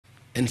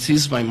And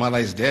since my mother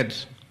is dead,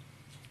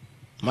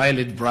 my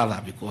late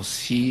brother, because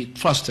he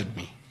trusted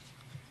me,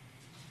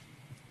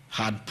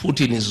 had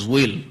put in his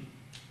will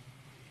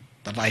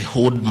that I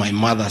hold my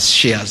mother's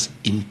shares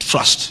in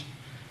trust.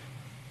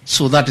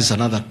 So that is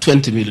another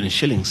 20 million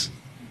shillings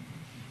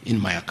in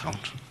my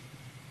account.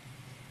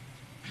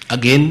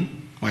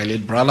 Again, my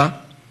late brother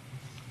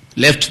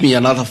left me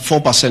another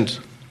 4%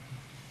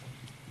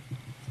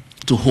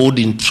 to hold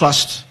in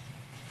trust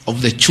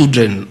of the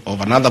children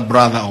of another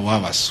brother of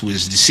ours who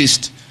is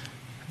deceased,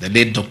 the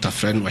late Dr.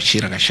 Friend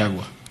Wachira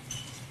Gachagua,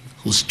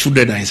 whose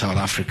children are in South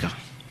Africa.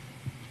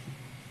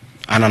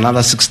 And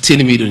another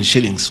 16 million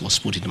shillings was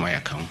put in my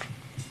account.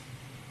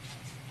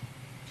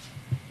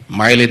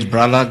 My late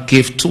brother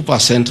gave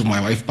 2% to my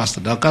wife, Pastor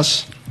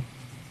Dorcas,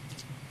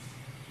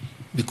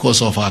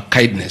 because of her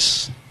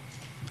kindness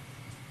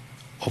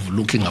of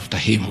looking after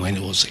him when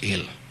he was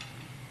ill.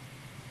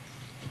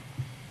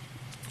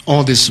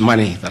 All this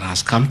money that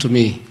has come to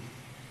me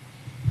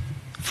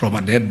from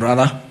a dead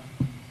brother,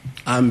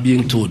 I'm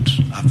being told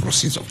are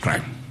proceeds of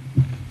crime.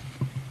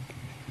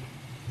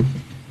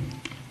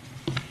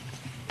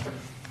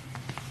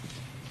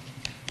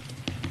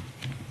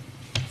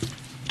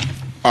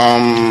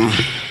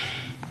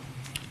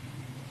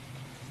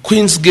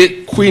 Queen's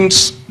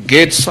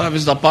Gate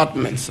Service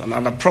Apartments,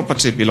 another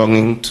property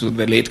belonging to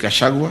the late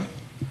Gachagua,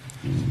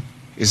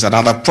 is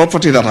another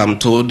property that I'm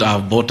told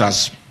I've bought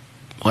as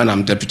when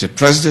I'm deputy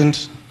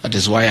president. That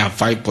is why I have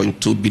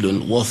 5.2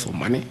 billion worth of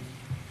money.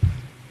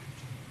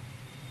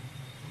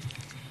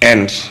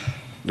 And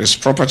this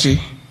property,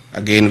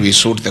 again, we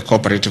sold the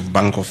Cooperative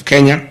Bank of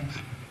Kenya,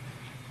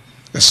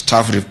 the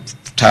staff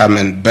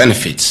retirement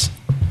benefits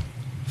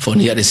for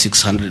nearly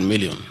 600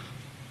 million.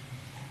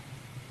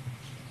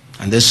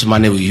 And this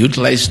money we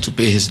utilized to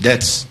pay his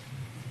debts.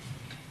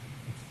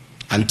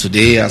 And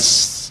today,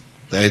 as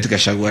the late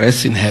Gachagua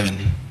rests in heaven,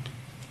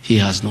 he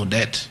has no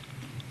debt.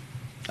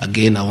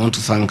 Again, I want to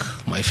thank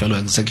my fellow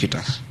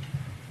executors,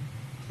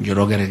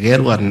 Njoroge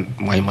Regeru and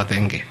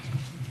Maimatenge,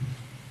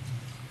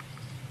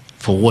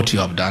 for what you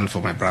have done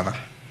for my brother.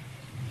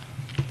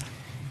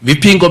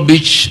 Vipingo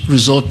Beach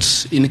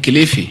Resort in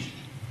Kilifi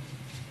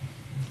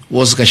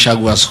was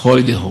Gachagua's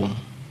holiday home,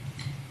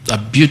 a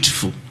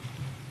beautiful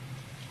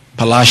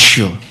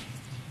palatial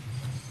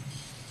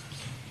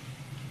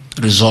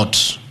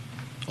resort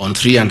on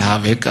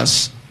 3.5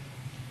 acres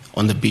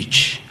on the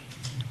beach.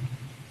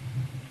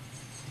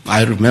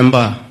 I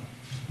remember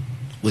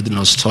with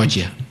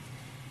nostalgia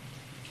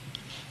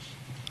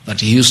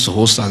that he used to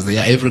host us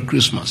there every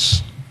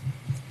Christmas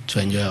to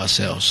enjoy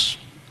ourselves.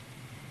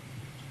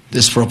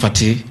 This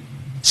property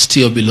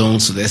still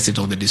belongs to the estate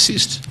of the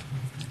deceased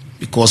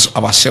because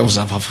ourselves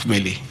have a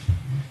family.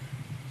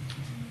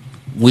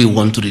 We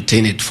want to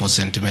retain it for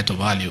sentimental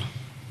value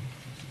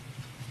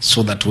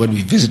so that when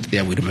we visit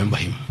there, we remember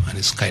him and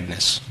his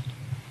kindness.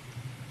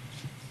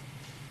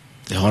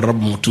 The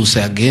Honorable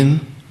Mutuse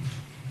again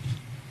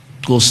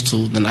goes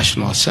to the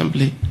National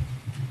Assembly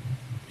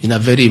in a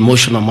very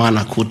emotional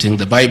manner, quoting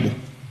the Bible,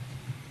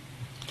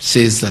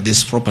 says that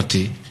this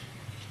property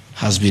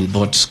has been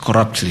bought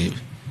corruptly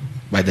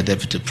by the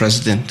Deputy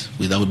President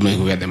without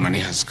knowing where the money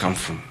has come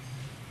from.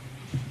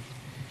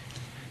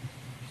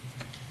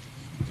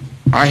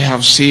 I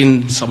have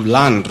seen some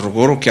land,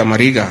 Rogoro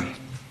Kiamariga,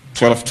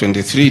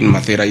 1223 in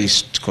Mathera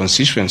East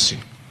constituency.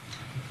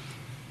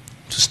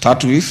 To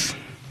start with,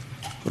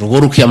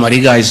 Rogoro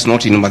Kiamariga is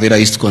not in Mathera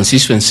East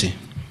constituency.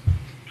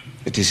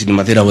 It is in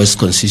Mathera West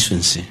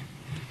constituency.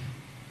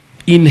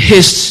 In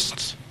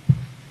haste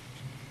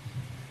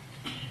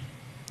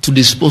to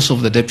dispose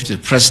of the Deputy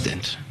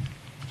President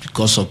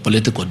because of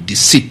political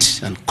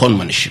deceit and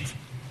conmanship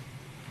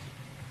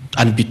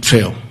and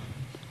betrayal,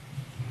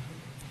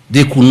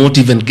 they could not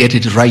even get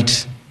it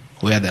right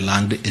where the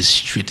land is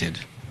situated.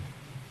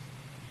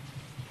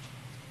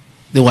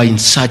 They were in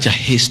such a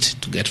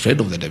haste to get rid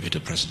of the Deputy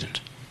President.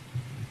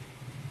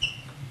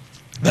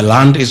 The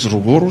land is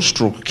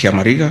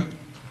Ruguru/Kiamariga,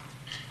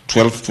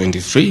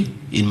 1223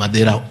 in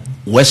Mathera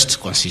West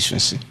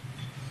constituency.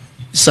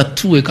 It's a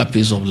 2-acre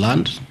piece of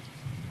land.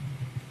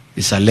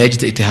 It's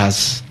alleged it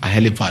has a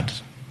helipad.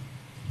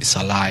 It's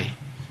a lie.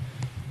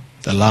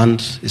 The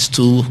land is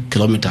 2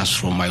 kilometers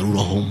from my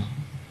rural home.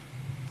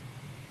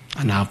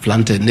 And I have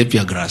planted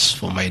napier grass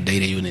for my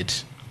dairy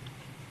unit.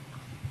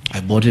 I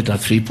bought it at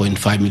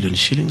 3.5 million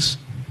shillings.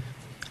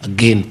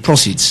 Again,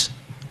 proceeds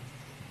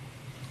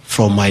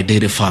from my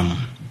dairy farm.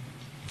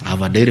 I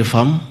have a dairy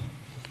farm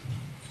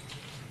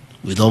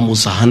with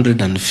almost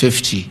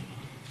 150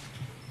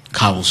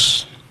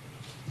 cows.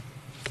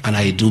 And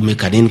I do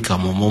make an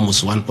income of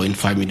almost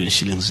 1.5 million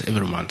shillings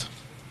every month.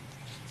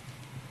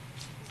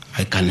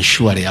 I can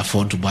surely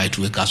afford to buy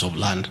 2 acres of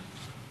land.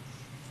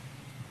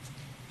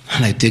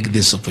 And I take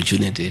this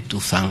opportunity to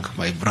thank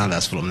my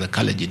brothers from the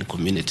Kalenjin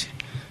community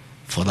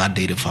for that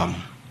dairy farm.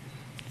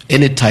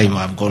 Anytime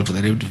I've gone to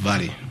the Rift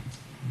Valley,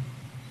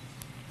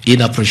 in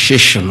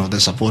appreciation of the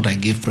support I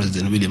give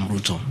President William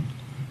Ruto,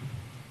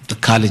 the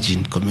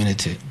Kalenjin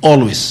community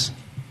always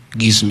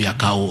gives me a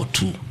cow or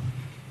 2.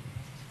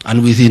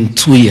 And within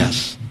 2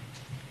 years,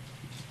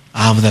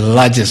 I have the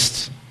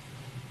largest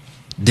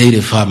dairy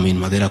farm in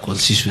Madeira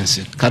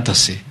constituency,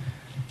 courtesy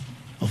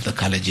of the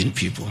Kalenjin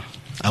people.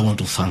 I want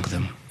to thank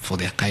them for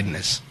their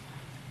kindness.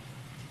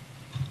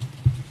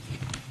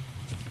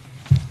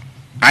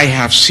 I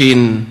have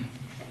seen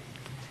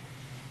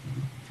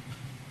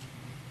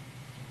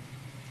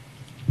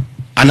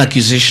an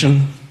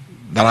accusation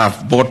that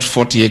I've bought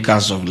 40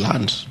 acres of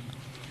land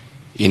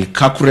in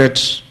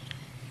Kakuret,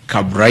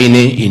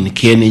 Kabraine, in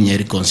Kieni,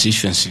 Nyeri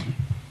constituency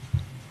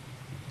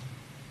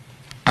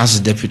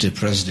as Deputy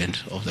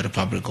President of the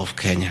Republic of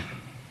Kenya.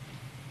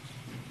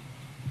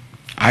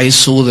 I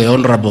saw the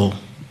Honorable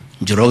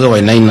Njoroge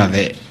Wainaina,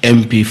 the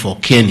MP for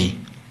Kieni,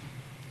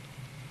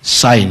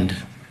 signed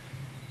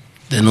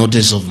the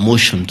notice of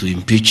motion to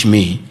impeach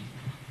me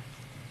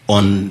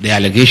on the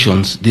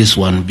allegations, this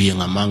one being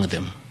among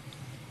them.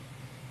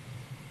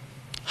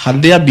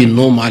 Had there been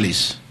no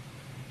malice,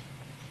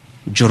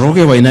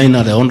 Njoroge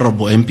Wainaina, the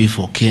Honorable MP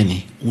for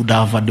Kieni, would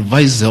have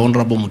advised the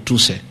Honorable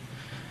Mutuse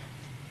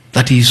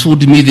that he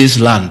sold me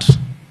this land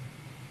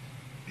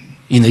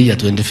in the year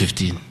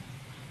 2015.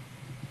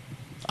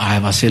 I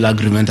have a sale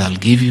agreement I'll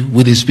give you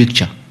with this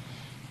picture.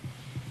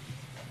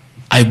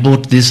 I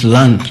bought this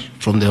land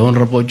from the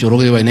Honorable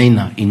Njoroge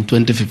Wainaina in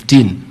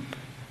 2015.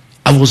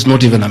 I was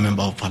not even a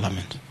member of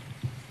parliament.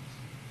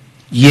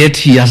 Yet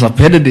he has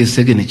appended his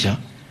signature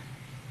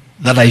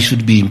that I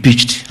should be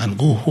impeached and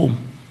go home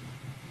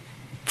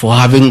for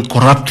having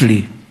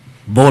corruptly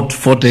bought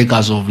 40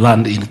 acres of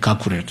land in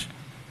Kakuret.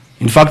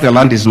 In fact, the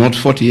land is not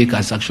 40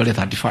 acres, actually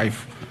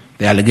 35.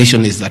 The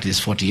allegation is that it's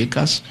 40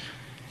 acres.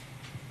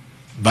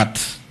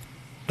 But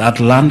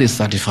that land is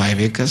 35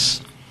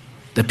 acres.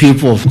 The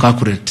people of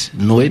Kakuret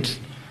know it.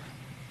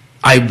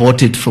 I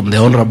bought it from the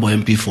Honorable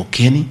MP for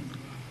Kieni.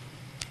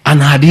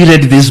 And had he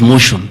read this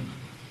motion,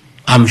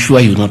 I'm sure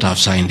he would not have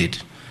signed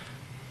it.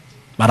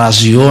 But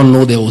as you all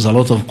know, there was a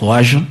lot of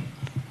coercion.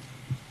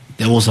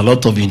 There was a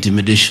lot of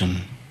intimidation.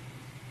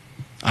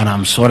 And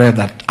I'm sorry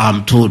that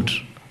I'm told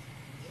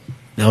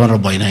the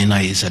Honorable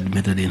Wainaina is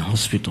admitted in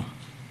hospital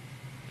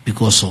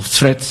because of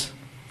threats,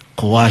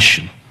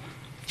 coercion.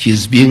 He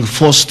is being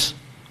forced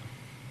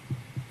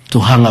to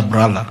hang a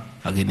brother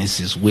against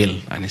his will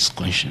and his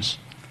conscience.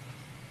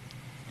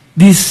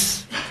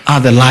 These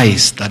are the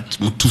lies that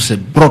Mutuse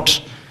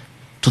brought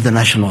to the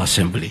National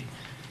Assembly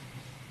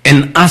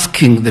and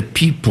asking the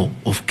people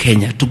of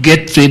Kenya to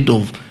get rid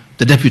of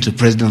the Deputy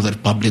President of the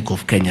Republic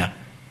of Kenya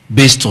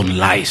based on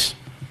lies.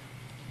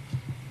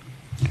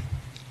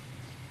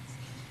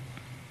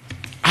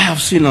 I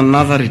have seen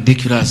another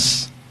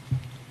ridiculous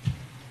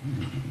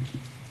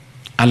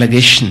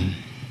allegation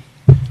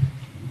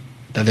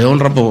that the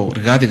Honorable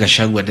Rigathi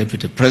Gachagua,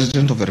 Deputy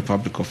President of the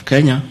Republic of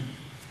Kenya,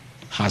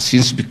 has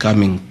since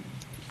becoming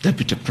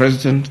Deputy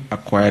President,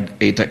 acquired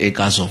 80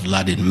 acres of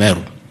land in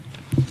Meru.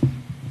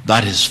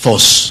 That is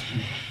false.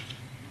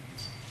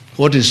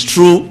 What is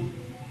true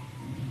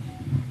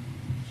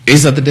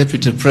is that the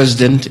Deputy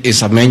President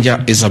is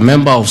a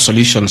member of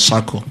Solution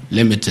Circle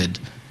Limited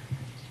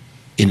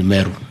in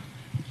Meru.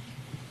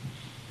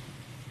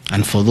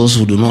 And for those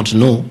who do not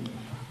know,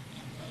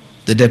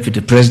 the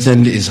Deputy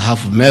President is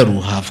half Meru,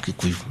 half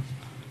Kikuyu.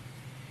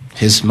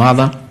 His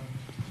mother,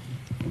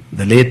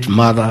 the late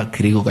mother,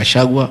 Kirigo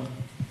Gachagua,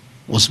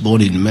 was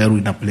born in Meru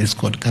in a place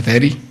called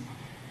Katheri,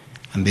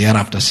 and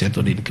thereafter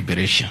settled in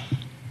Kiberesha.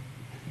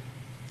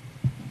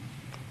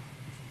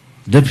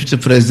 Deputy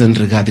President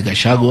Rigathi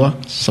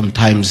Gachagua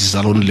sometimes is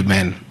a lonely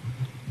man.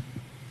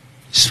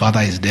 His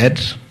father is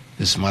dead,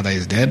 his mother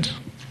is dead.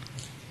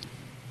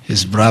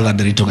 His brother,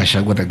 Ruto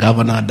Gachagua, the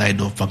governor, died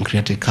of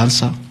pancreatic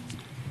cancer.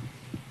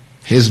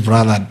 His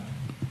brother,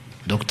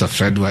 Dr.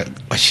 Fred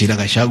Wachira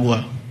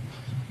Gachagua,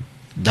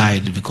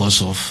 died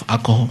because of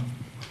alcohol.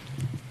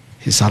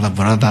 His other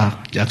brother,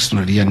 Jackson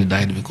Odiani,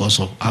 died because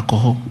of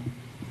alcohol.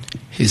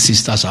 His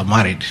sisters are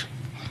married.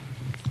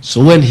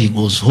 So when he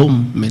goes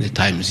home, many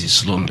times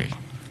he's lonely.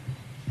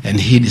 And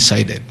he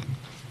decided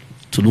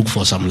to look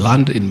for some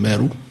land in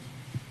Meru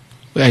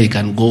where he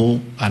can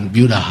go and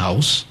build a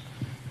house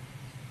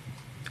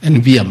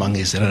and be among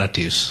his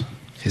relatives,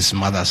 his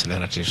mother's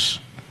relatives.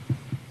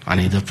 And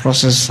in the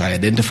process, I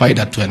identified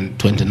a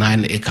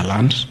 29-acre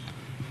land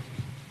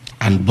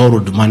and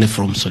borrowed money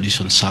from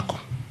Solution Circle,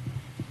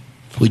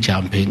 which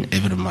I'm paying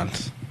every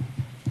month.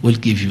 We'll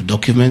give you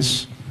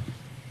documents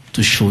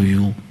to show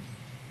you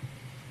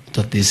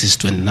that this is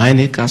 29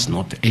 acres,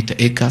 not 80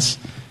 acres,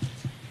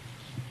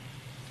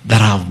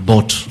 that I have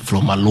bought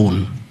from a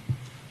loan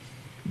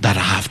that I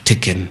have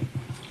taken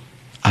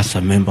as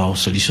a member of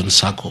Solution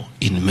Circle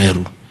in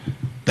Meru,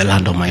 the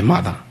land of my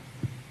mother,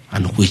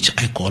 and which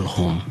I call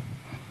home.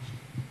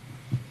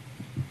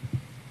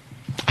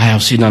 I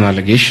have seen an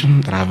allegation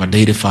that I have a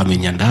dairy farm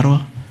in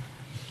Nyandarua.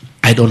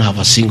 I don't have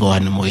a single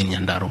animal in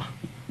Nyandarua.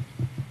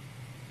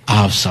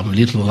 I have some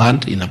little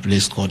land in a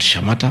place called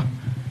Shamata,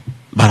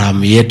 but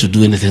I'm yet to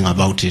do anything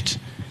about it.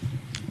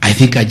 I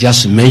think I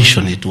just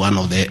mentioned it to one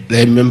of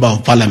the member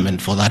of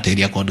parliament for that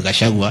area called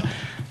Gachagua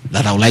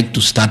that I would like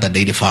to start a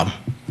dairy farm.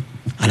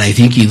 And I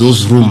think in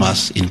those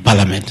rumors in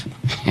parliament,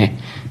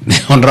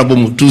 the Honorable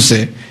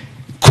Mutuse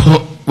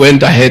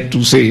went ahead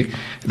to say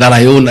that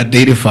I own a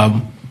dairy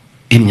farm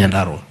in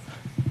Nyandarua.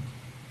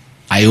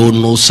 I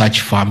own no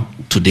such farm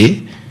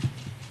today,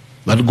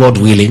 but God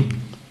willing,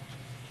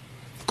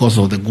 because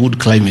of the good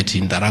climate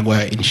in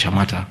Daragwa, in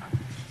Shamata,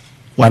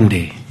 one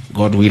day,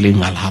 God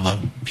willing, I'll have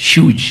a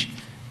huge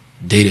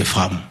dairy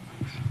farm.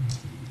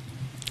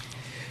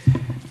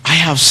 I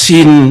have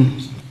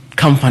seen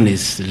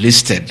companies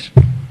listed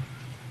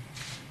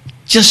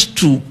just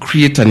to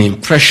create an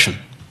impression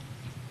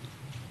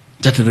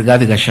that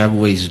Rigathi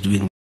Gachagua is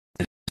doing.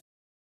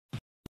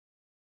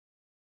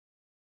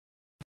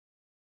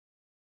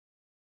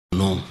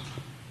 No.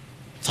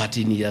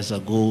 13 years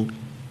ago,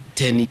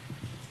 10 years,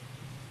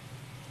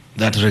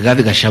 that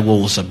Rigathi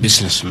Gachagua was a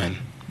businessman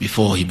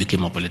before he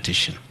became a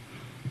politician.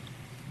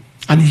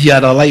 And he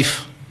had a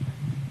life,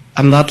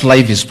 and that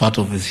life is part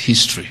of his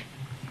history.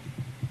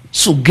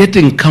 So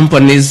getting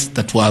companies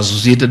that were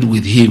associated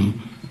with him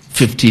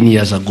 15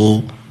 years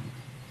ago,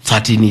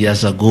 13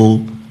 years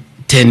ago,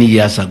 10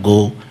 years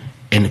ago,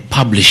 and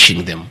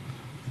publishing them,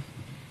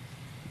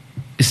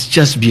 it's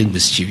just being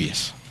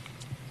mischievous.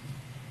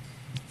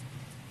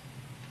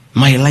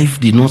 My life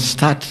did not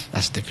start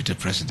as deputy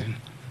president.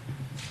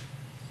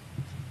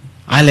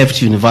 I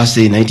left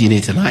university in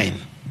 1989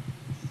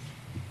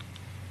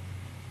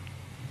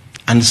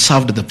 and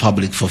served the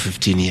public for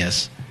 15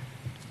 years,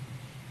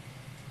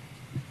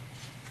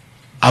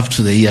 up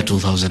to the year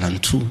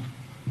 2002.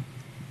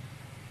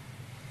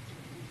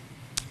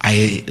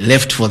 I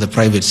left for the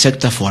private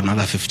sector for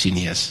another 15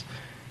 years.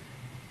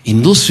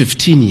 In those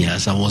 15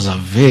 years, I was a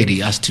very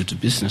astute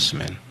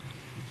businessman.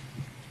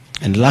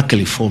 And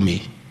luckily for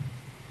me,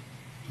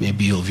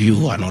 maybe of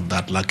you are not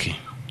that lucky,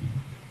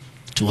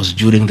 it was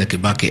during the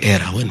Kibaki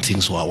era when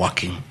things were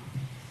working.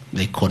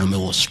 The economy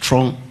was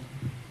strong,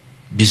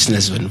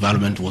 business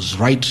environment was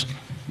right,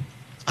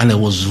 and there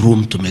was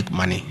room to make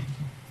money.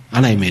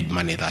 And I made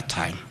money that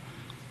time.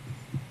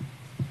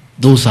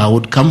 Those are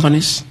old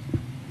companies,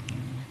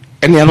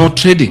 and they are not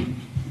trading.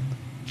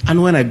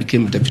 And when I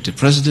became deputy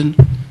president,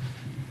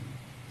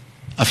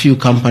 a few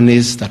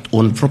companies that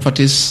owned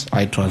properties,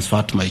 I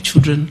transferred to my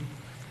children,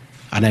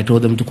 and I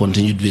told them to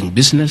continue doing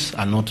business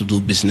and not to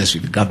do business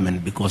with the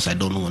government because I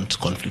don't want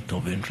conflict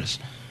of interest.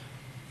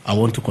 I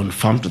want to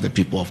confirm to the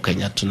people of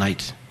Kenya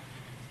tonight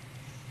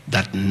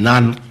that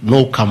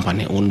no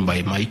company owned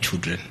by my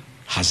children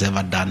has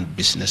ever done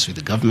business with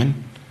the government,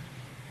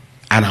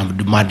 and I'm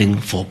demanding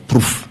for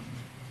proof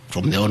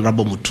from the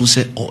Honorable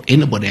Mutuse or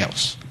anybody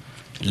else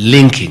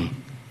linking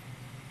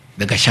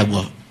the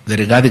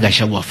Rigathi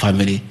Gachagua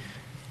family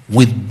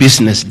with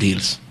business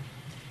deals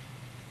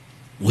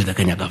with the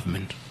Kenya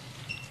government.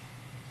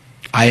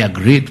 I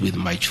agreed with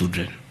my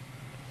children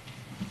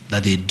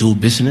that they do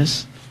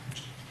business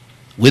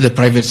with the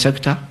private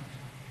sector,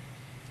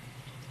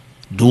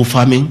 do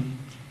farming,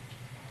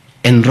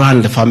 and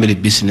run the family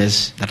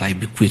business that I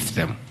bequeathed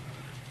them.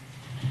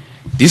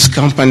 These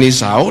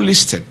companies are all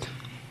listed.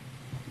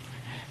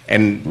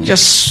 And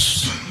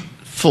just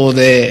for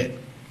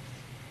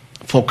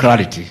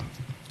clarity,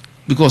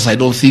 because I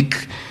don't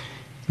think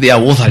they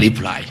are worth a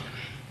reply,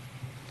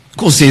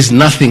 because there's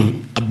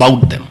nothing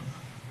about them.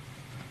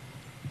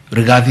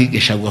 Rigathi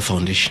Gachagua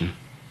Foundation.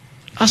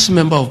 As a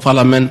member of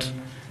parliament,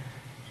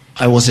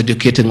 I was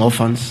educating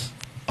orphans,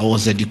 I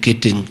was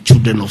educating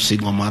children of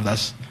single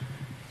mothers,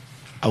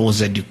 I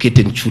was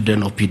educating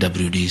children of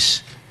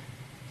PWDs.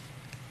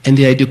 And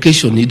their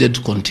education needed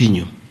to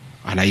continue,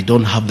 and I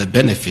don't have the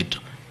benefit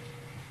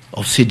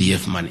of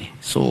CDF money.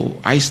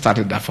 So I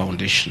started a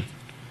foundation,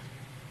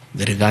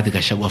 the Rigathi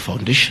Gachagua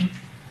Foundation,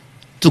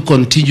 to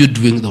continue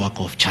doing the work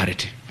of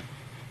charity.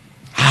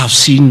 I have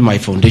seen my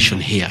foundation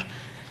here.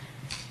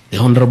 The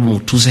Honorable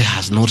Mutuse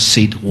has not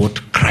said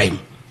what crime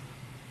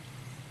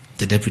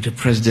the Deputy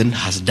President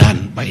has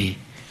done by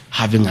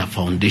having a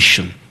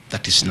foundation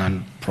that is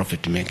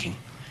non-profit making.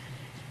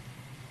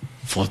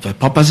 For the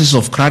purposes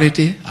of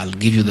clarity, I'll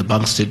give you the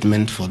bank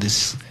statement for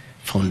this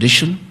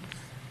foundation.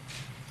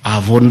 I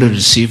have only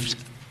received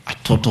a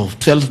total of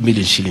 12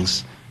 million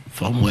shillings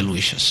from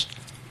well-wishers,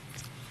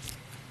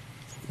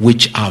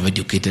 which have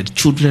educated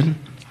children,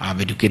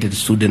 have educated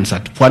students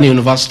at Pwani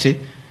University,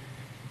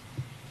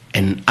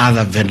 and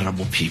other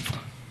vulnerable people.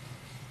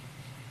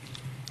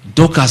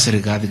 Dorcas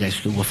Rigathi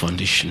Gachagua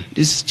Foundation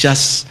is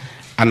just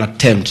an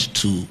attempt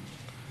to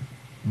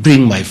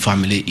bring my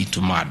family into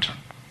mud.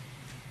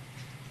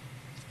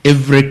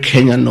 Every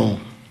Kenyan knows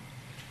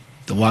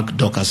the work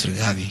Dorcas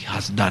Rigathi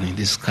has done in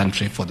this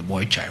country for the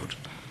boy child.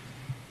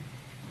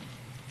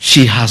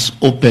 She has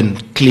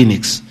opened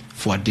clinics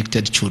for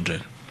addicted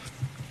children,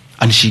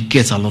 and she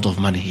gets a lot of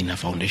money in her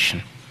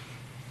foundation.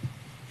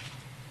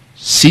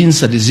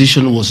 Since a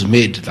decision was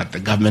made that the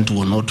government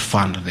will not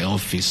fund the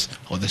office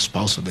or the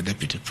spouse of the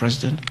Deputy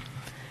President,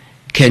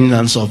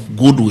 Kenyans of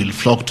goodwill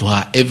flock to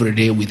her every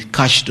day with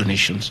cash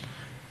donations,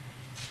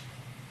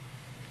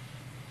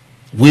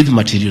 with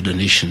material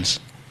donations,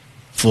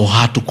 for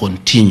her to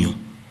continue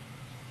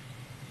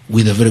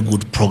with a very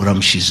good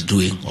program she's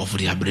doing of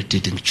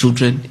rehabilitating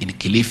children in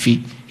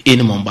Kilifi,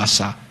 in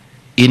Mombasa,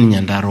 in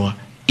Nyandarua,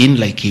 in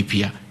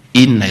Laikipia,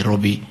 in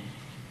Nairobi,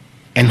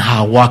 and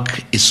her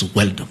work is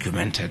well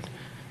documented.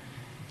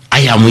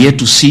 I am here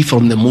to see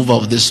from the mover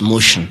of this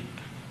motion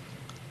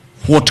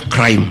what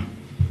crime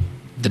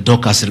the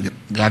Dorcas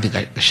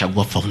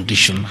Gachagua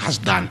Foundation has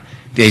done.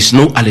 There is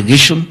no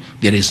allegation,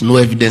 there is no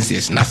evidence, there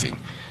is nothing.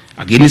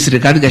 Against the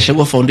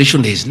Gachagua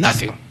Foundation, there is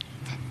nothing.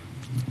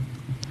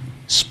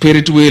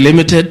 Spiritway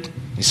Limited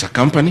is a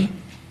company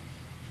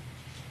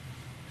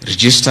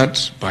registered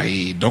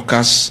by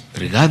Dorcas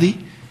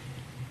Rigathi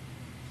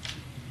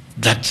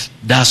that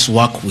does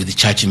work with the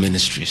church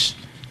ministries.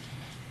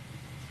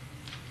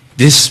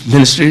 This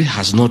ministry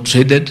has not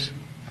traded,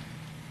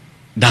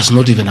 does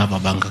not even have a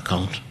bank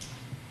account.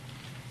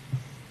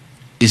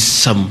 It's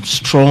some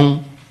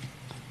strong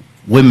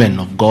women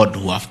of God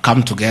who have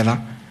come together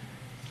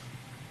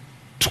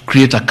to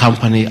create a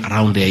company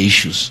around their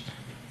issues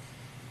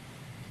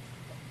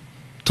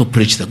to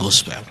preach the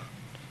gospel.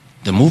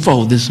 The mover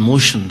of this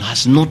motion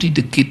has not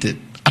indicated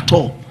at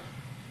all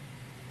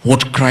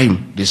what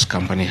crime this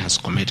company has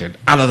committed,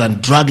 other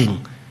than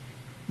dragging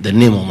the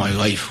name of my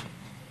wife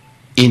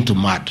into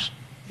mud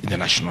in the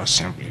National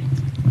Assembly.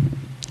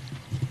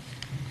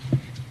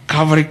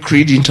 Calvary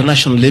Creed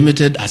International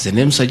Limited, as the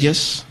name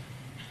suggests,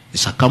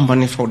 is a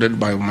company founded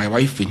by my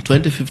wife in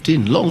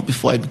 2015, long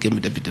before I became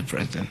Deputy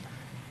President.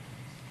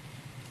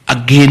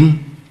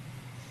 Again,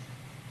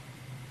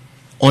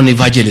 on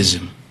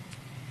evangelism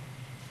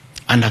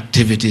and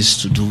activities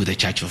to do with the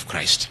Church of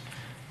Christ.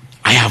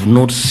 I have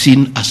not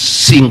seen a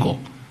single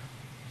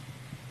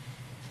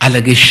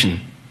allegation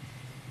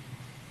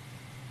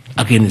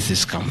against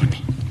this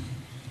company.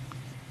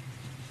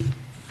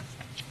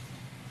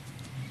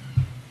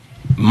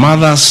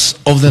 Mothers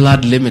of the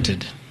Lord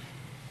Limited.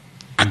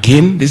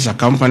 Again, this is a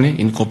company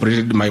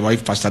incorporated by my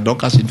wife, Pastor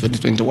Dorcas, in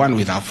 2021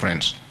 with our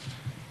friends.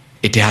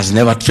 It has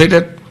never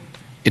traded.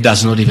 It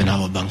does not even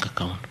have a bank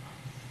account.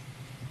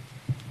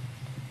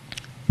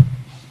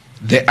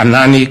 The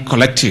Anani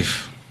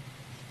Collective.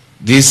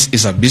 This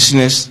is a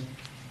business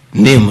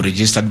name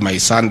registered by my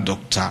son,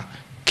 Dr.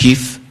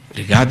 Keith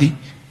Rigathi,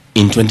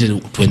 in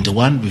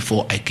 2021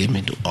 before I came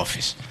into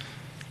office.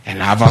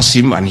 And I've asked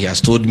him, and he has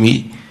told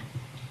me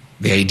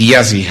the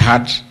ideas he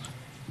had,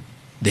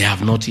 they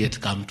have not yet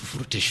come to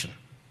fruition.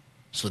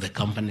 So the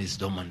company is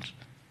dormant.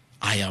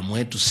 I am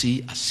waiting to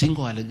see a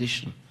single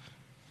allegation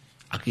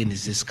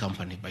against this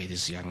company by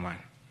this young man.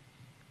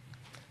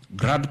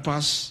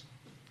 Gradpass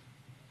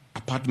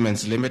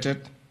Apartments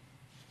Limited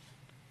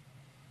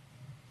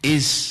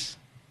is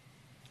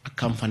a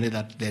company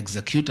that the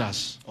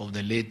executors of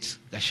the late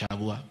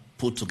Gachagua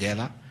put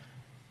together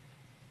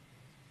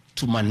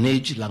to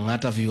manage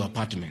Langata View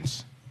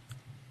Apartments.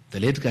 The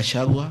late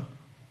Gachagua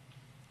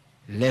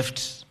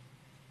left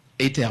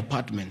 80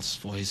 apartments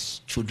for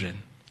his children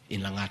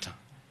in Langata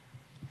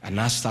and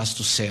asked us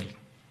to sell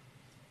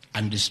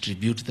and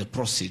distribute the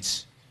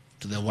proceeds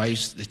to the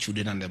wives, the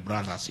children, and the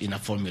brothers in a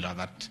formula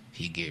that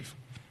he gave.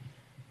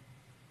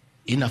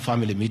 In a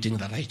family meeting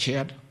that I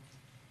chaired,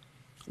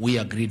 we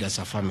agreed as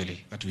a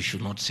family that we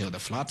should not sell the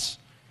flats.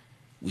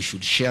 We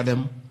should share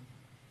them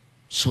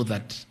so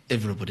that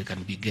everybody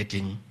can be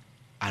getting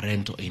a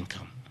rental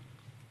income.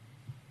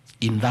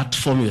 In that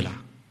formula,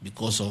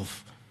 because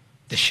of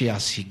the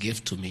shares he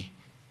gave to me,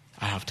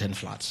 I have 10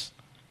 flats.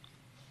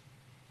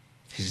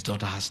 His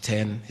daughter has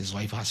 10, his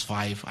wife has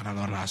 5,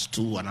 another one has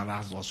 2, another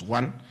has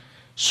 1.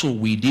 So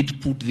we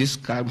did put this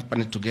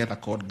company together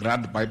called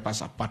Grand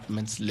Bypass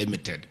Apartments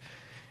Limited.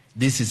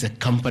 This is a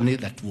company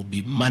that will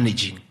be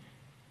managing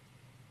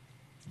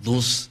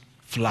those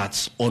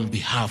flats on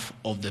behalf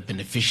of the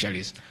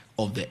beneficiaries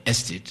of the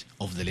estate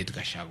of the late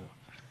Gachagua.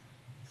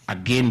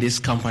 Again, this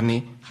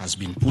company has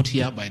been put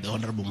here by the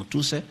Honorable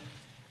Mutuse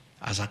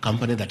as a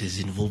company that is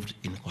involved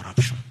in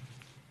corruption.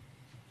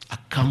 A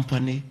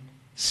company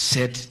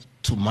set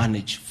to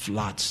manage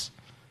flats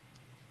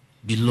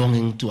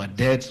belonging to a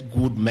dead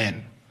good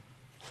man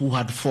who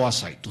had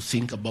foresight to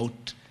think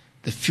about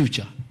the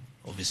future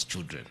of his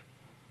children.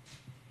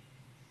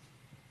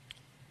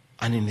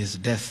 And in his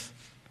death,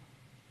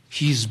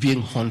 he is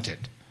being haunted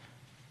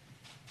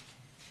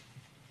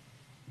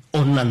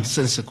on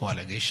nonsensical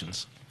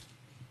allegations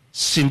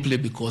simply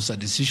because a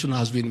decision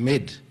has been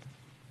made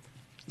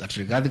that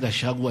Rigathi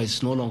Gachagua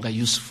is no longer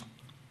useful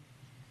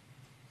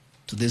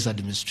to this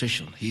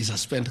administration. He is a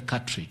spent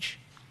cartridge.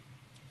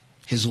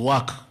 His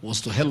work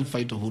was to help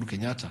fight Uhuru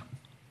Kenyatta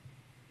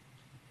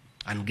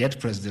and get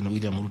President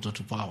William Ruto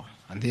to power.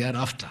 And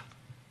thereafter,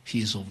 he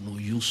is of no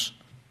use.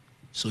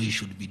 So he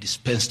should be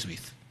dispensed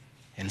with,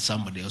 and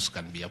somebody else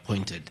can be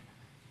appointed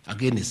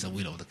against the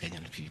will of the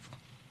Kenyan people.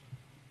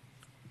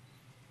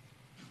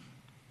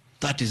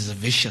 That is the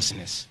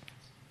viciousness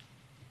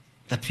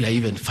that we are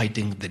even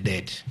fighting the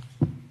dead.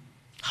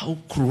 How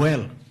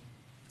cruel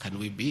can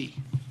we be?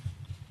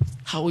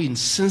 How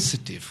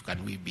insensitive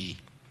can we be?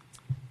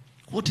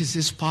 What is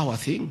this power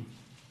thing?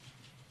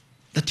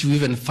 That you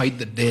even fight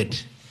the dead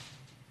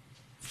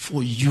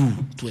for you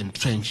to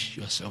entrench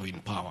yourself in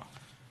power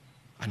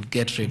and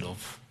get rid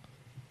of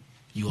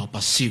your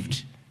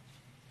perceived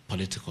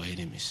political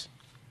enemies.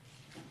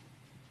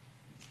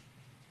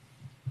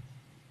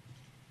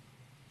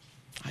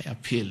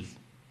 appeal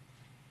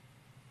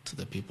to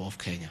the people of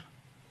Kenya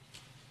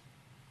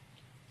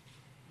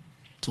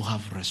to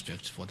have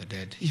respect for the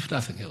dead, if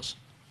nothing else.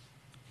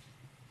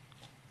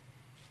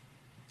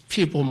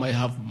 People may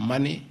have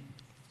money,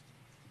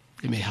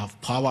 they may have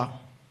power,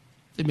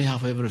 they may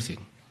have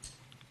everything,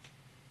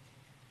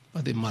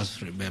 but they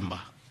must remember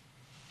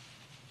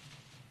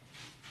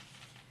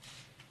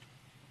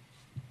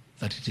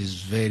that it is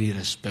very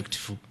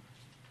respectful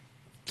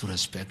to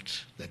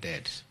respect the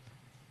dead.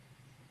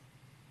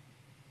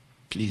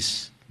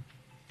 Please,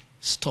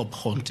 stop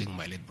haunting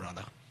my late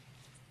brother.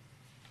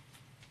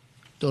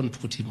 Don't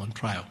put him on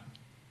trial.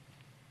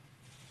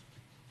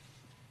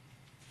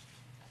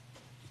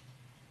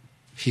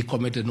 He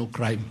committed no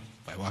crime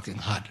by working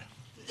hard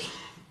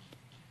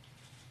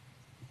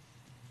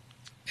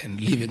and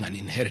leaving an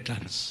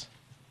inheritance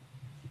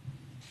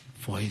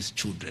for his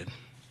children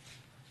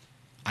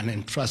and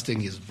entrusting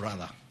his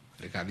brother,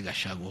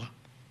 Gachagua,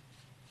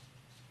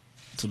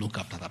 to look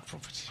after that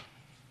property.